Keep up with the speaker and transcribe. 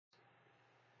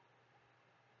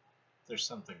There's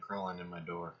something crawling in my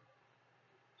door.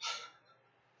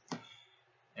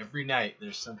 Every night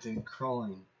there's something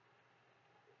crawling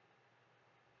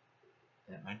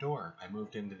at my door. I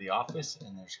moved into the office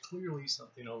and there's clearly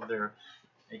something over there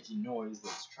making noise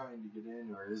that's trying to get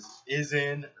in or is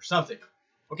in or something.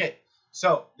 Okay,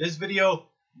 so this video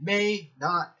may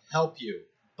not help you,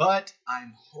 but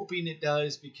I'm hoping it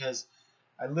does because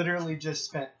I literally just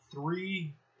spent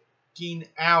 3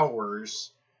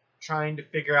 hours trying to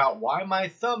figure out why my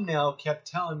thumbnail kept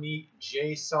telling me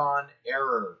JSON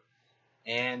error.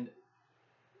 And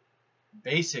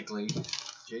basically,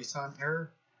 JSON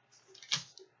error? I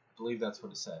believe that's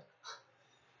what it said.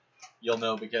 You'll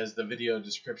know because the video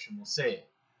description will say it.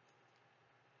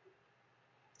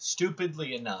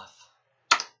 Stupidly enough,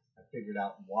 I figured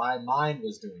out why mine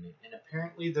was doing it. And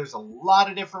apparently there's a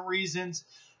lot of different reasons.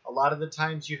 A lot of the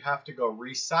times you have to go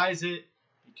resize it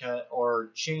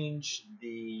or change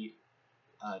the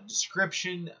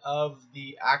description of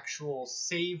the actual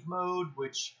save mode,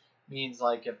 which means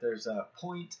like if there's a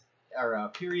point or a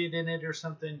period in it or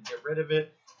something, get rid of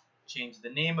it, change the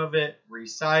name of it,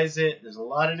 resize it. There's a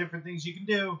lot of different things you can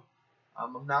do.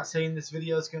 I'm not saying this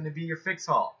video is going to be your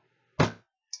fix-all. I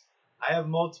have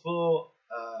multiple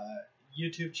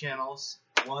YouTube channels,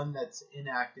 one that's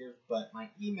inactive, but my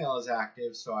email is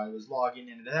active, so I was logging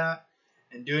into that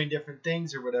and doing different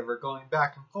things or whatever, going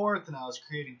back and forth, and I was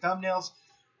creating thumbnails.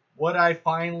 What I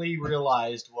finally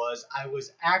realized was I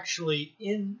was actually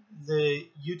in the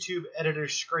YouTube editor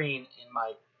screen in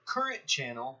my current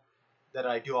channel that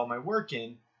I do all my work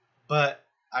in, but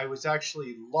I was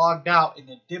actually logged out in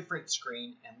a different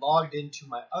screen and logged into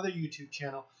my other YouTube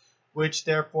channel, which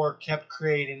therefore kept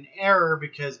creating an error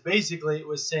because basically it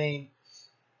was saying,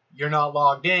 you're not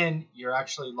logged in, you're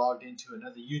actually logged into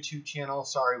another YouTube channel,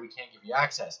 sorry, we can't give you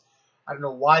access. I don't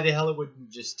know why the hell it wouldn't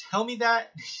just tell me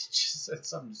that. It just said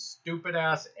some stupid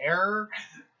ass error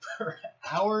for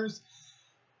hours.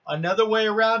 Another way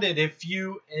around it,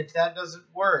 if that doesn't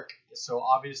work, so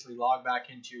obviously log back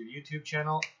into your YouTube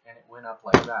channel and it went up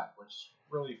like that, which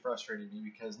really frustrated me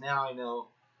because now I know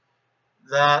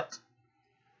that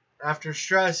after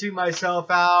stressing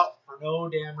myself out for no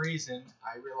damn reason,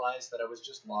 I realized that I was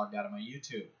just logged out of my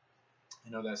YouTube. I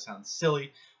know that sounds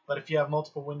silly, but if you have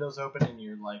multiple windows open and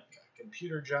you're like a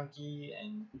computer junkie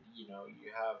and you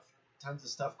have tons of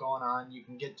stuff going on, you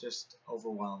can get just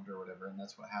overwhelmed or whatever, and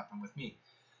that's what happened with me.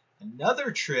 Another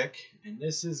trick, and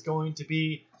this is going to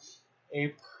be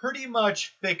a pretty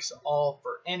much fix-all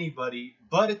for anybody,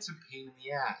 but it's a pain in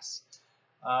the ass.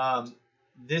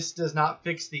 This does not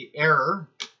fix the error,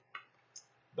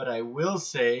 but I will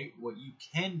say what you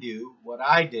can do, what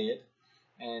I did,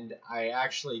 and I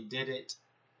actually did it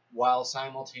while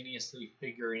simultaneously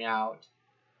figuring out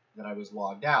that I was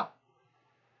logged out.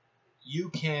 You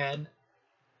can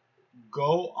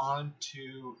go on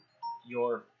to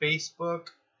your Facebook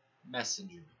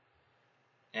Messenger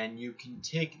and you can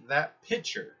take that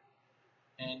picture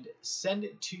and send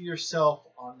it to yourself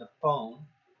on the phone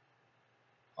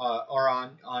or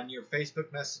on your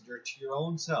Facebook Messenger to your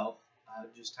own self.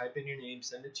 Just type in your name,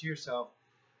 send it to yourself,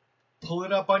 pull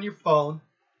it up on your phone,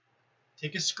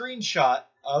 take a screenshot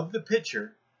of the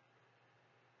picture,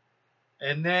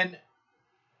 and then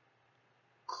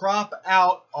crop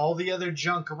out all the other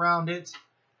junk around it,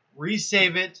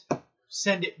 resave it,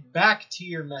 send it back to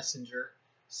your Messenger,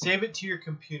 save it to your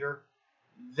computer,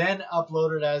 then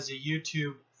upload it as a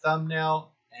YouTube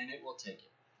thumbnail, and it will take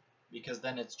it. Because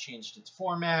then it's changed its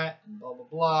format and blah, blah,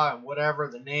 blah, and whatever,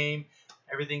 the name,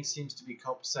 everything seems to be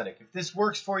copacetic. If this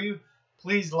works for you,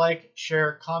 please like,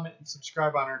 share, comment, and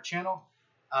subscribe on our channel.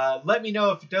 Let me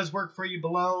know if it does work for you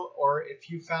below, or if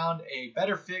you found a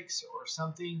better fix or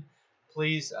something.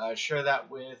 Please share that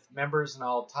with members, and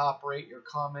I'll top rate your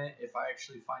comment if I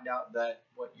actually find out that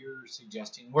what you're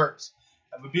suggesting works.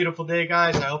 Have a beautiful day,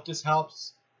 guys. I hope this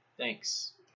helps. Thanks.